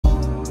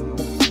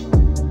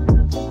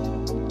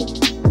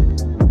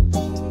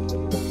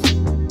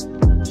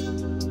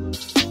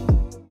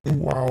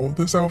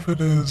this outfit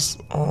is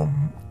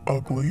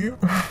ugly.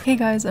 Hey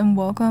guys, and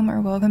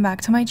welcome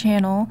back to my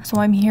channel. So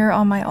I'm here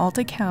on my alt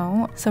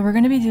account. So we're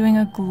gonna be doing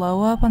a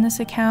glow up on this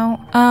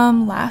account.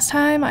 Last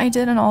time I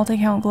did an alt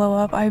account glow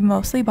up, I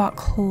mostly bought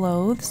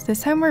clothes.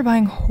 This time we're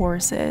buying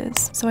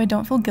horses. So I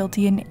don't feel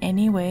guilty in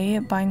any way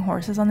buying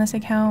horses on this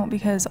account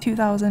because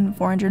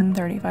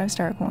 2,435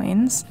 star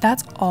coins.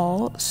 That's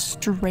all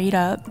straight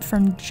up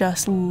from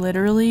just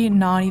literally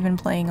not even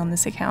playing on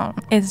this account.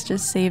 It's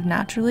just saved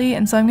naturally,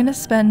 and so I'm gonna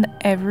spend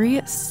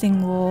every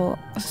single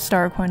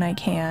star coin I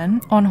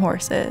can on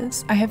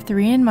horses. I have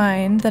 3 in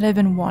mind that I've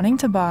been wanting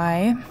to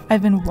buy.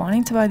 I've been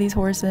wanting to buy these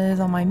horses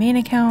on my main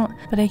account,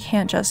 but I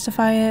can't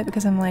justify it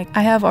because I'm like,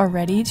 I have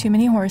already too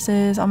many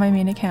horses on my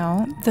main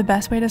account. The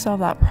best way to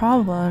solve that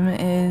problem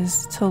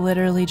is to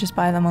literally just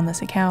buy them on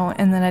this account,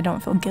 and then I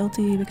don't feel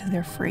guilty because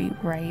they're free,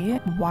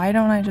 right? Why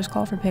don't I just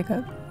call for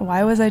pickup?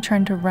 Why was I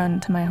trying to run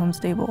to my home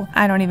stable?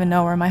 I don't even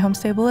know where my home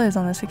stable is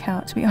on this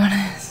account, to be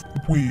honest.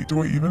 Wait,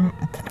 do I even?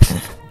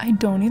 I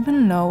don't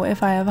even know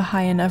if I have a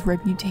high enough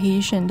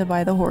reputation to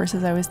buy the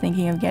horses I was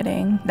thinking of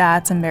getting.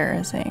 That's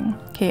embarrassing.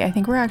 Okay, I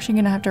think we're actually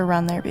gonna have to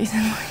run there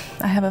basically.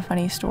 I have a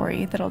funny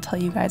story that I'll tell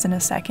you guys in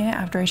a second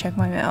after I check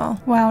my mail.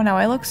 Wow, now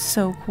I look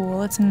so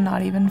cool. It's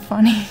not even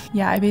funny.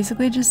 Yeah, I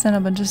basically just sent a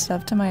bunch of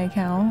stuff to my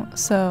account.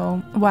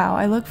 So, wow,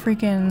 I look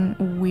freaking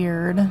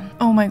weird.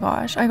 Oh my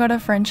gosh, I got a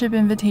friendship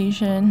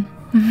invitation.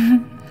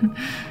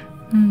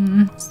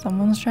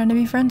 Someone's trying to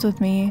be friends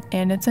with me,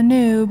 and it's a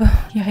noob.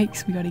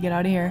 Yikes, we gotta get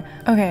out of here.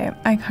 Okay,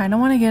 I kind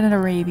of want to get an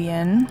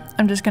Arabian.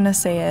 I'm just gonna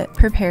say it.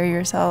 Prepare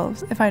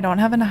yourselves. If I don't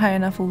have a high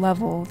enough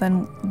level,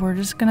 then we're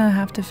just gonna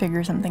have to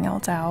figure something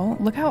else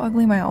out. Look how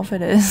ugly my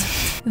outfit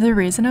is. The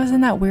reason I was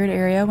in that weird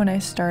area when I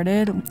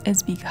started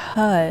is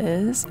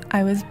because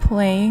I was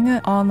playing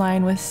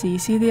online with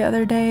Cece the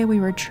other day. We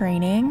were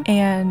training,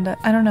 and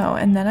I don't know,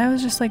 and then I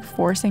was just like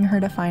forcing her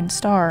to find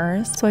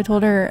stars. So I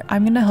told her,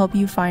 I'm gonna help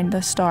you find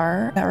the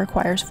star that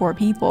requires 4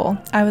 people.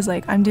 I was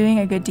like, I'm doing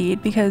a good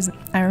deed, because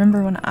I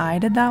remember when I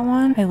did that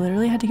one, I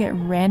literally had to get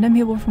random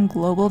people from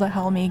global to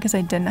help me because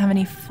I didn't have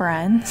any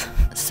friends.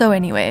 So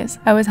anyways,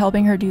 I was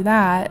helping her do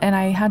that, and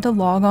I had to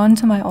log on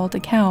to my alt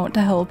account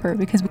to help her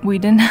because we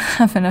didn't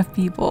have enough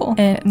people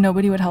and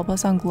nobody would help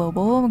us on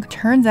global.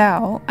 Turns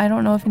out, I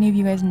don't know if any of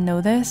you guys know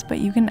this, but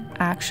you can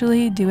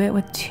actually do it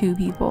with 2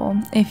 people.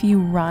 If you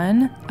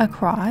run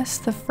across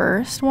the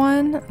first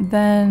one,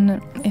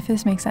 then if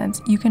this makes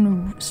sense, you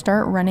can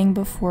start running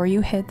before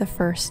you hit the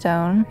first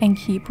stone and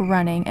keep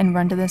running and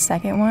run to the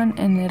second one,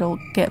 and it'll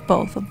get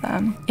both of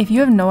them. If you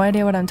have no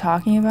idea what I'm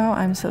talking about,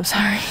 I'm so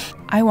sorry.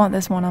 I want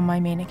this one on my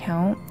main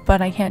account, but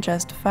I can't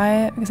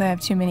justify it because I have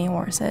too many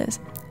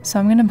horses. So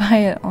I'm gonna buy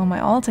it on my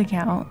alt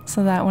account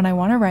so that when I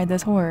want to ride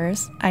this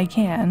horse, I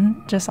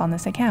can just on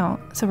this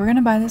account. So we're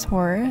gonna buy this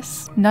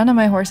horse. None of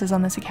my horses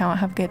on this account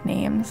have good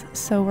names,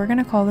 so we're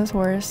gonna call this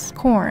horse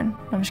Corn.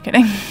 I'm just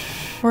kidding.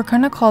 We're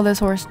gonna call this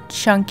horse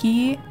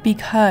Chunky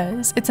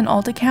because it's an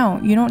alt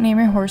account. You don't name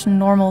your horse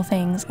normal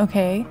things,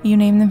 okay? You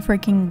name them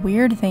freaking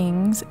weird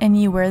things, and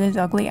you wear these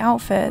ugly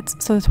outfits.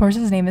 So this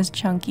horse's name is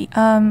Chunky.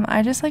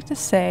 I just like to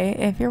say,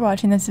 if you're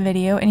watching this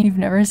video and you've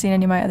never seen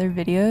any of my other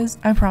videos,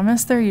 I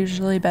promise they're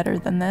usually better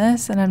than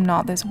this, and I'm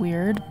not this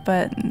weird,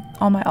 but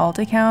on my alt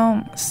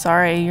account,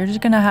 sorry, you're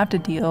just gonna have to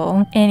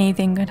deal.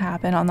 Anything could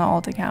happen on the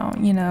alt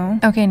account, you know?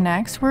 Okay,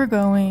 next we're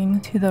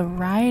going to the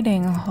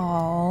riding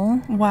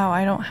hall. Wow,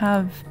 I don't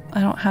have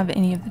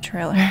any of the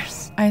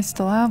trailers. I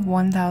still have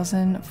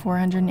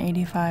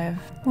 1,485.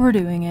 We're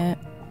doing it.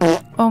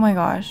 Oh my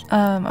gosh.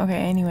 Okay,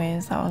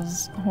 anyways, that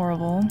was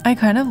horrible. I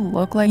kind of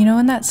look like, you know,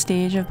 in that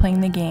stage of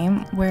playing the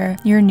game where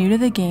you're new to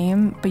the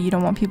game, but you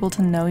don't want people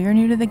to know you're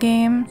new to the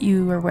game.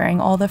 You are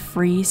wearing all the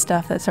free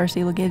stuff that Star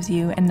Stable gives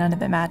you and none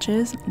of it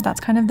matches. That's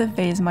kind of the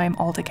phase my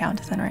alt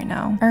account is in right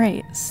now. All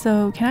right,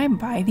 so can I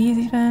buy these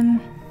even?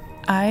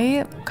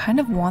 I kind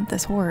of want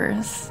this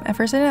horse. At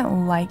first I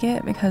didn't like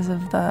it because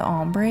of the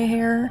ombre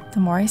hair.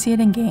 The more I see it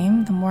in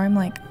game, the more I'm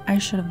like, I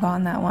should have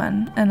gotten that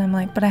one. And I'm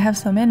like, but I have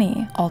so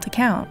many. Alt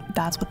account.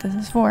 That's what this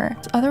is for.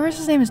 This other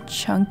horse's name is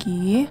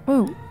Chunky.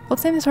 Ooh,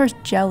 let's name this horse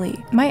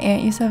Jelly. My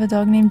aunt used to have a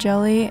dog named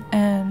Jelly,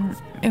 and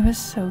it was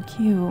so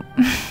cute.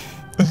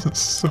 This is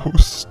so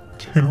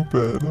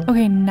stupid.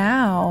 Okay,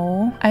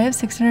 now I have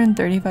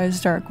 635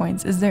 star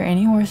coins. Is there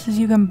any horses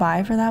you can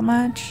buy for that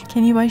much?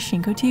 Can you buy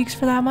Shinkotiks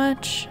for that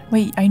much?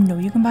 Wait, I know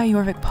you can buy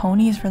Jorvik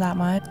ponies for that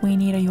much. We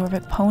need a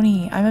Jorvik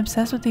pony. I'm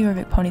obsessed with the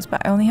Jorvik ponies,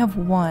 but I only have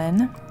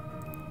 1.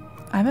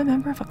 I'm a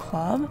member of a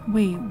club?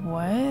 Wait,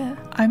 what?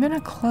 I'm in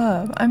a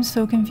club. I'm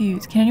so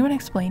confused. Can anyone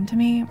explain to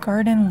me?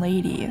 Garden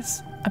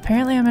Ladies.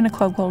 Apparently I'm in a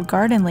club called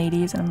Garden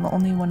Ladies, and I'm the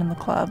only one in the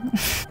club.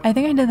 I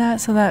think I did that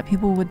so that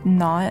people would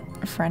not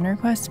friend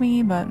request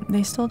me, but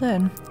they still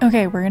did.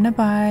 Okay, we're gonna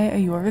buy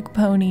a Jorvik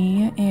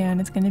pony,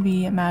 and it's gonna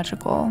be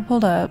magical.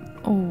 Hold up.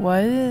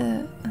 What?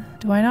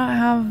 Do I not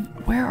have...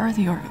 Where are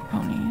the Jorvik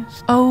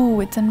ponies? Oh,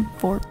 it's in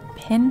Fort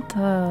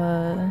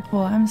Pinta.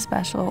 Well, I'm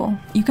special.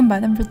 You can buy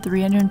them for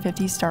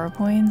 350 star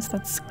points.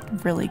 That's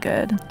really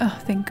good. Oh,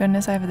 thank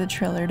goodness I have the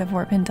trailer to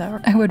Fort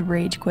Pinta. I would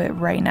rage quit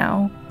right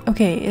now.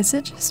 Okay, is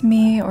it just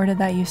me or did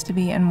that used to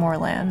be in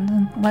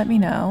Moorland? Let me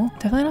know.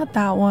 Definitely not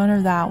that one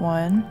or that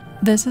one.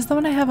 This is the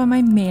one I have on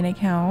my main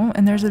account,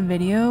 and there's a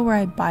video where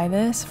I buy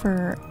this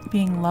for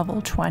being level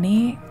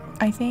 20,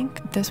 I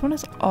think. This one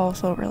is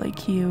also really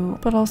cute,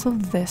 but also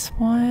this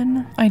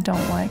one I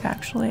don't like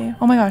actually.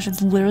 Oh my gosh,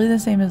 it's literally the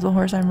same as the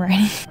horse I'm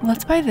riding.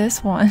 Let's buy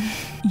this one.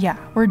 Yeah,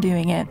 we're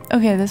doing it.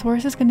 Okay, this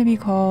horse is going to be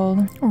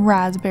called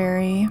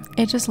Raspberry.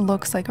 It just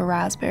looks like a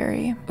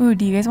raspberry. Ooh,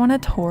 do you guys want a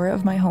tour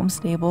of my home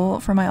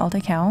stable for my alt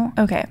account?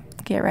 Okay,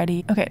 get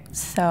ready. Okay,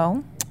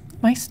 so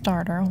my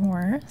starter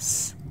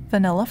horse,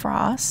 Vanilla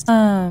Frost,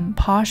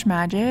 Posh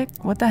Magic.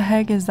 What the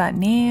heck is that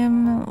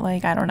name?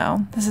 Like, I don't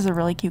know. This is a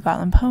really cute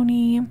Gotland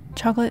pony.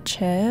 Chocolate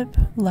Chip,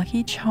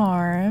 Lucky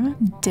Charm,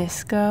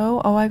 Disco.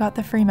 Oh, I got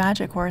the free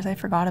magic horse. I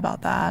forgot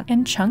about that.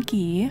 And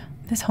Chunky.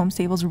 This home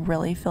stable's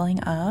really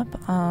filling up.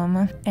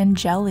 And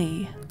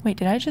Jelly. Wait,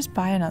 did I just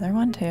buy another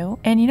one too?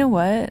 And you know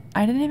what?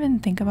 I didn't even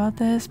think about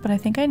this, but I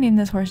think I named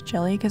this horse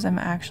Jelly because I'm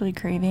actually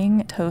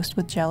craving toast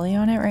with jelly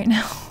on it right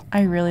now.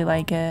 I really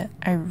like it.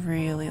 I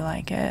really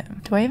like it.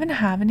 Do I even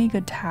have any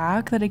good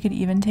tack that I could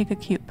even take a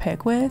cute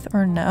pic with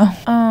or no?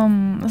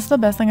 This is the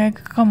best thing I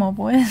could come up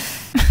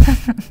with.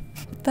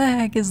 The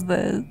heck is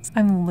this?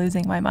 I'm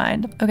losing my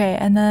mind. Okay,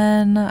 and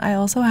then I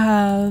also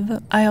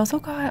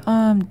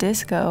got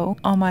Disco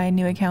on my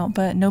new account,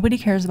 but nobody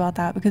cares about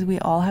that because we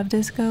all have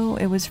Disco.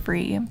 It was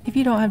free. If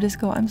you don't have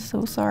Disco, I'm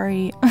so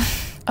sorry.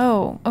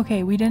 Oh,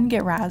 okay, we didn't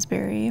get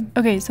Raspberry.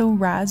 Okay, so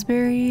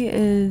Raspberry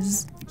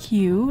is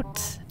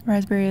cute.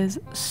 Raspberry is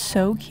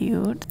so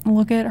cute.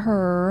 Look at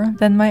her.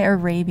 Then my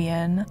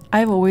Arabian.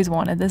 I've always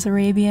wanted this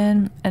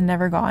Arabian and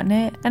never gotten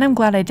it, and I'm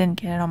glad I didn't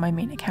get it on my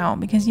main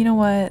account because you know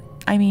what?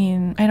 I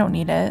mean, I don't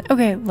need it.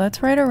 Okay,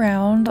 let's ride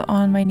around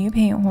on my new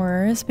paint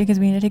horse because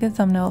we need to take a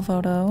thumbnail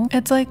photo.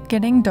 It's like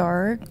getting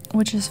dark,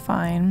 which is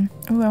fine.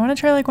 Ooh, I want to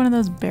try like one of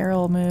those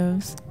barrel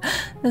moves.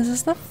 This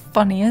is the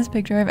funniest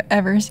picture I've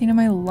ever seen in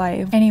my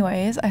life.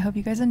 Anyways, I hope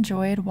you guys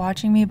enjoyed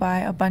watching me buy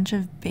a bunch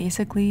of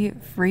basically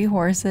free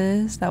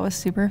horses. That was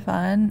super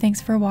fun. Thanks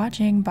for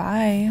watching.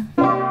 Bye.